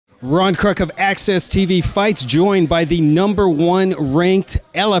Ron Kruck of AXS TV Fights, joined by the #1 ranked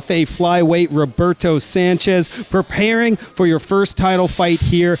LFA flyweight Roberto Sanchez, preparing for your first title fight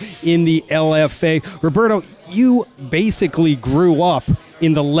here in the LFA. Roberto, you basically grew up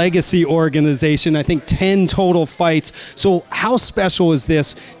in the Legacy organization, I think 10 total fights. So how special is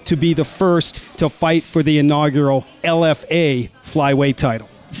this to be the first to fight for the inaugural LFA flyweight title?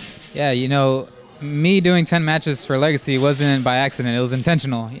 Yeah, you know, me doing 10 matches for Legacy wasn't by accident. It was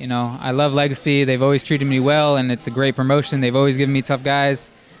intentional. You know, I love Legacy. They've always treated me well, and it's a great promotion. They've always given me tough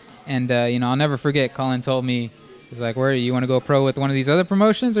guys. And, you know, I'll never forget, Colin told me, he's like, where you want to go pro with one of these other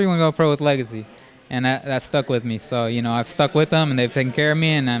promotions, or you want to go pro with Legacy? And that stuck with me. So, you know, I've stuck with them, and they've taken care of me,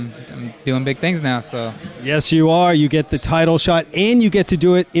 and I'm doing big things now. So yes, you are. You get the title shot, and you get to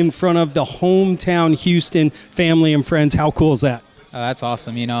do it in front of the hometown Houston family and friends. How cool is that? That's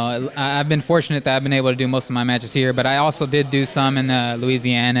awesome. You know, I've been fortunate that I've been able to do most of my matches here, but I also did do some in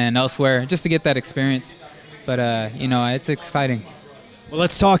Louisiana and elsewhere just to get that experience. But, you know, it's exciting. Well,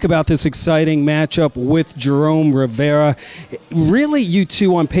 let's talk about this exciting matchup with Jerome Rivera. Really, you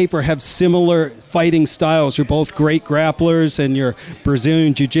two on paper have similar fighting styles. You're both great grapplers, and your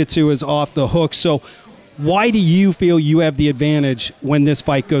Brazilian Jiu-Jitsu is off the hook. So why do you feel you have the advantage when this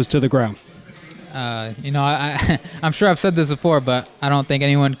fight goes to the ground? You know, I'm sure I've said this before, but I don't think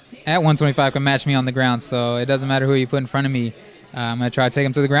anyone at 125 can match me on the ground. So it doesn't matter who you put in front of me. I'm going to try to take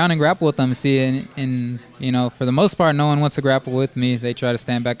them to the ground and grapple with them and see. And, you know, for the most part, no one wants to grapple with me. They try to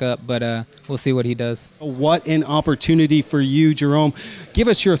stand back up, but we'll see what he does. What an opportunity for you, Jerome. Give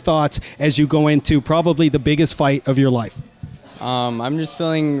us your thoughts as you go into probably the biggest fight of your life. I'm just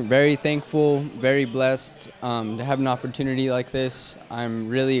feeling very thankful, very blessed to have an opportunity like this. I'm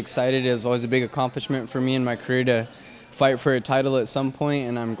really excited. It was always a big accomplishment for me in my career to fight for a title at some point,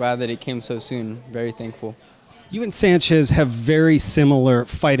 and I'm glad that it came so soon. Very thankful. You and Sanchez have very similar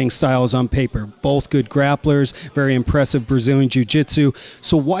fighting styles on paper. Both good grapplers, very impressive Brazilian Jiu-Jitsu.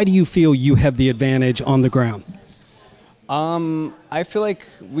 So why do you feel you have the advantage on the ground? I feel like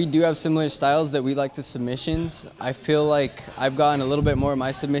we do have similar styles, that we like the submissions. I feel like I've gotten a little bit more of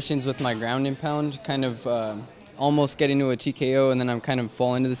my submissions with my ground and pound, kind of almost getting to a TKO, and then I'm kind of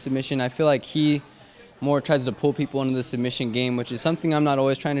fall into the submission. I feel like he more tries to pull people into the submission game, which is something I'm not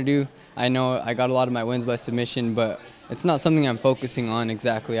always trying to do. I know I got a lot of my wins by submission, but it's not something I'm focusing on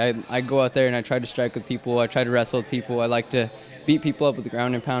exactly. I go out there and I try to strike with people. I try to wrestle with people. I like to beat people up with the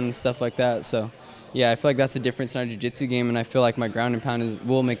ground and pound and stuff like that. So yeah, I feel like that's the difference in our jiu-jitsu game, and I feel like my ground and pound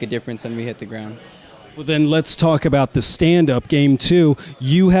will make a difference when we hit the ground. Well, then let's talk about the stand-up game, too.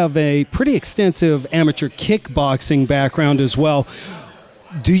 You have a pretty extensive amateur kickboxing background as well.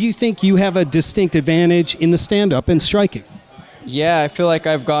 Do you think you have a distinct advantage in the stand-up and striking? Yeah, I feel like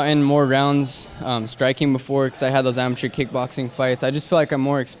I've gotten more rounds striking before because I had those amateur kickboxing fights. I just feel like I'm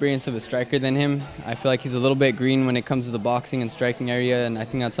more experienced of a striker than him. I feel like he's a little bit green when it comes to the boxing and striking area, and I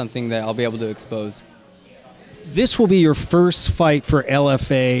think that's something that I'll be able to expose. This will be your first fight for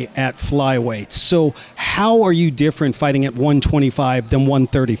LFA at flyweight. So how are you different fighting at 125 than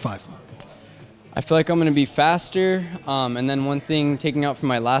 135? I feel like I'm going to be faster, and then one thing taking out from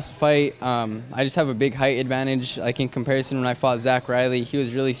my last fight, I just have a big height advantage. Like in comparison, when I fought Zach Riley, he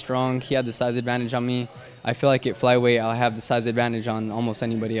was really strong. He had the size advantage on me. I feel like at flyweight, I'll have the size advantage on almost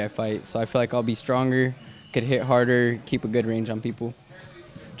anybody I fight. So I feel like I'll be stronger, could hit harder, keep a good range on people.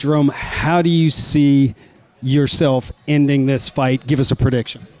 Jerome, how do you see yourself ending this fight? Give us a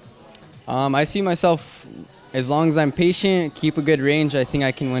prediction. I see myself, as long as I'm patient, keep a good range, I think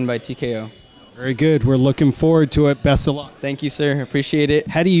I can win by TKO. Very good. We're looking forward to it. Best of luck. Thank you, sir. Appreciate it.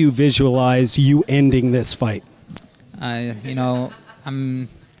 How do you visualize you ending this fight? You know, I'm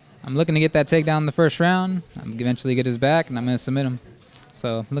looking to get that takedown in the first round. I'm eventually get his back, and I'm going to submit him.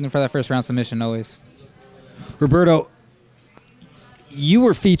 So I'm looking for that first round submission always. Roberto, you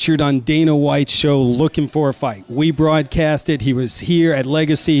were featured on Dana White's show Looking for a Fight. We broadcast it. He was here at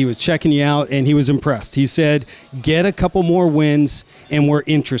Legacy. He was checking you out, and he was impressed. He said, get a couple more wins, and we're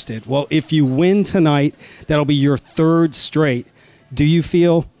interested. Well, if you win tonight, that'll be your third straight. Do you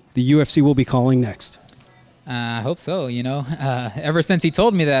feel the UFC will be calling next? I hope so. You know, ever since he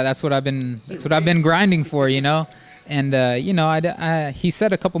told me that, that's what I've been grinding for. You know, and you know, he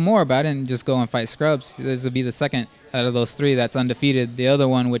said a couple more about it and just go and fight scrubs. This will be the second out of those three that's undefeated. The other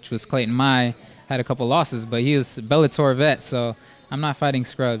one, which was Clayton Mai, had a couple losses, but he was a Bellator vet, so I'm not fighting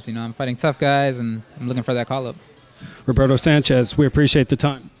scrubs. You know, I'm fighting tough guys, and I'm looking for that call-up. Roberto Sanchez, we appreciate the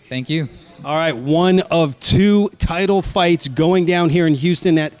time. Thank you. All right, one of two title fights going down here in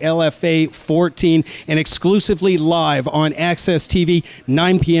Houston at LFA 14 and exclusively live on AXS TV,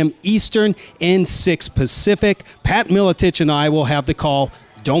 9 p.m. Eastern and 6 Pacific. Pat Miletich and I will have the call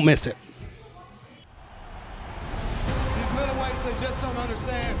Don't miss it. These middleweights, they just don't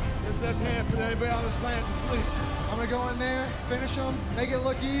understand this left hand put anybody on this planet to sleep. I'm gonna go in there, finish them, make it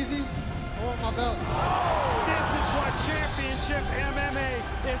look easy. I want my belt. This is what championship MMA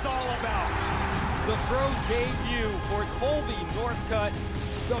is all about. The pro debut for Colby Northcutt.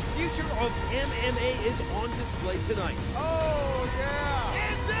 The future of MMA is on display tonight. Oh, yeah!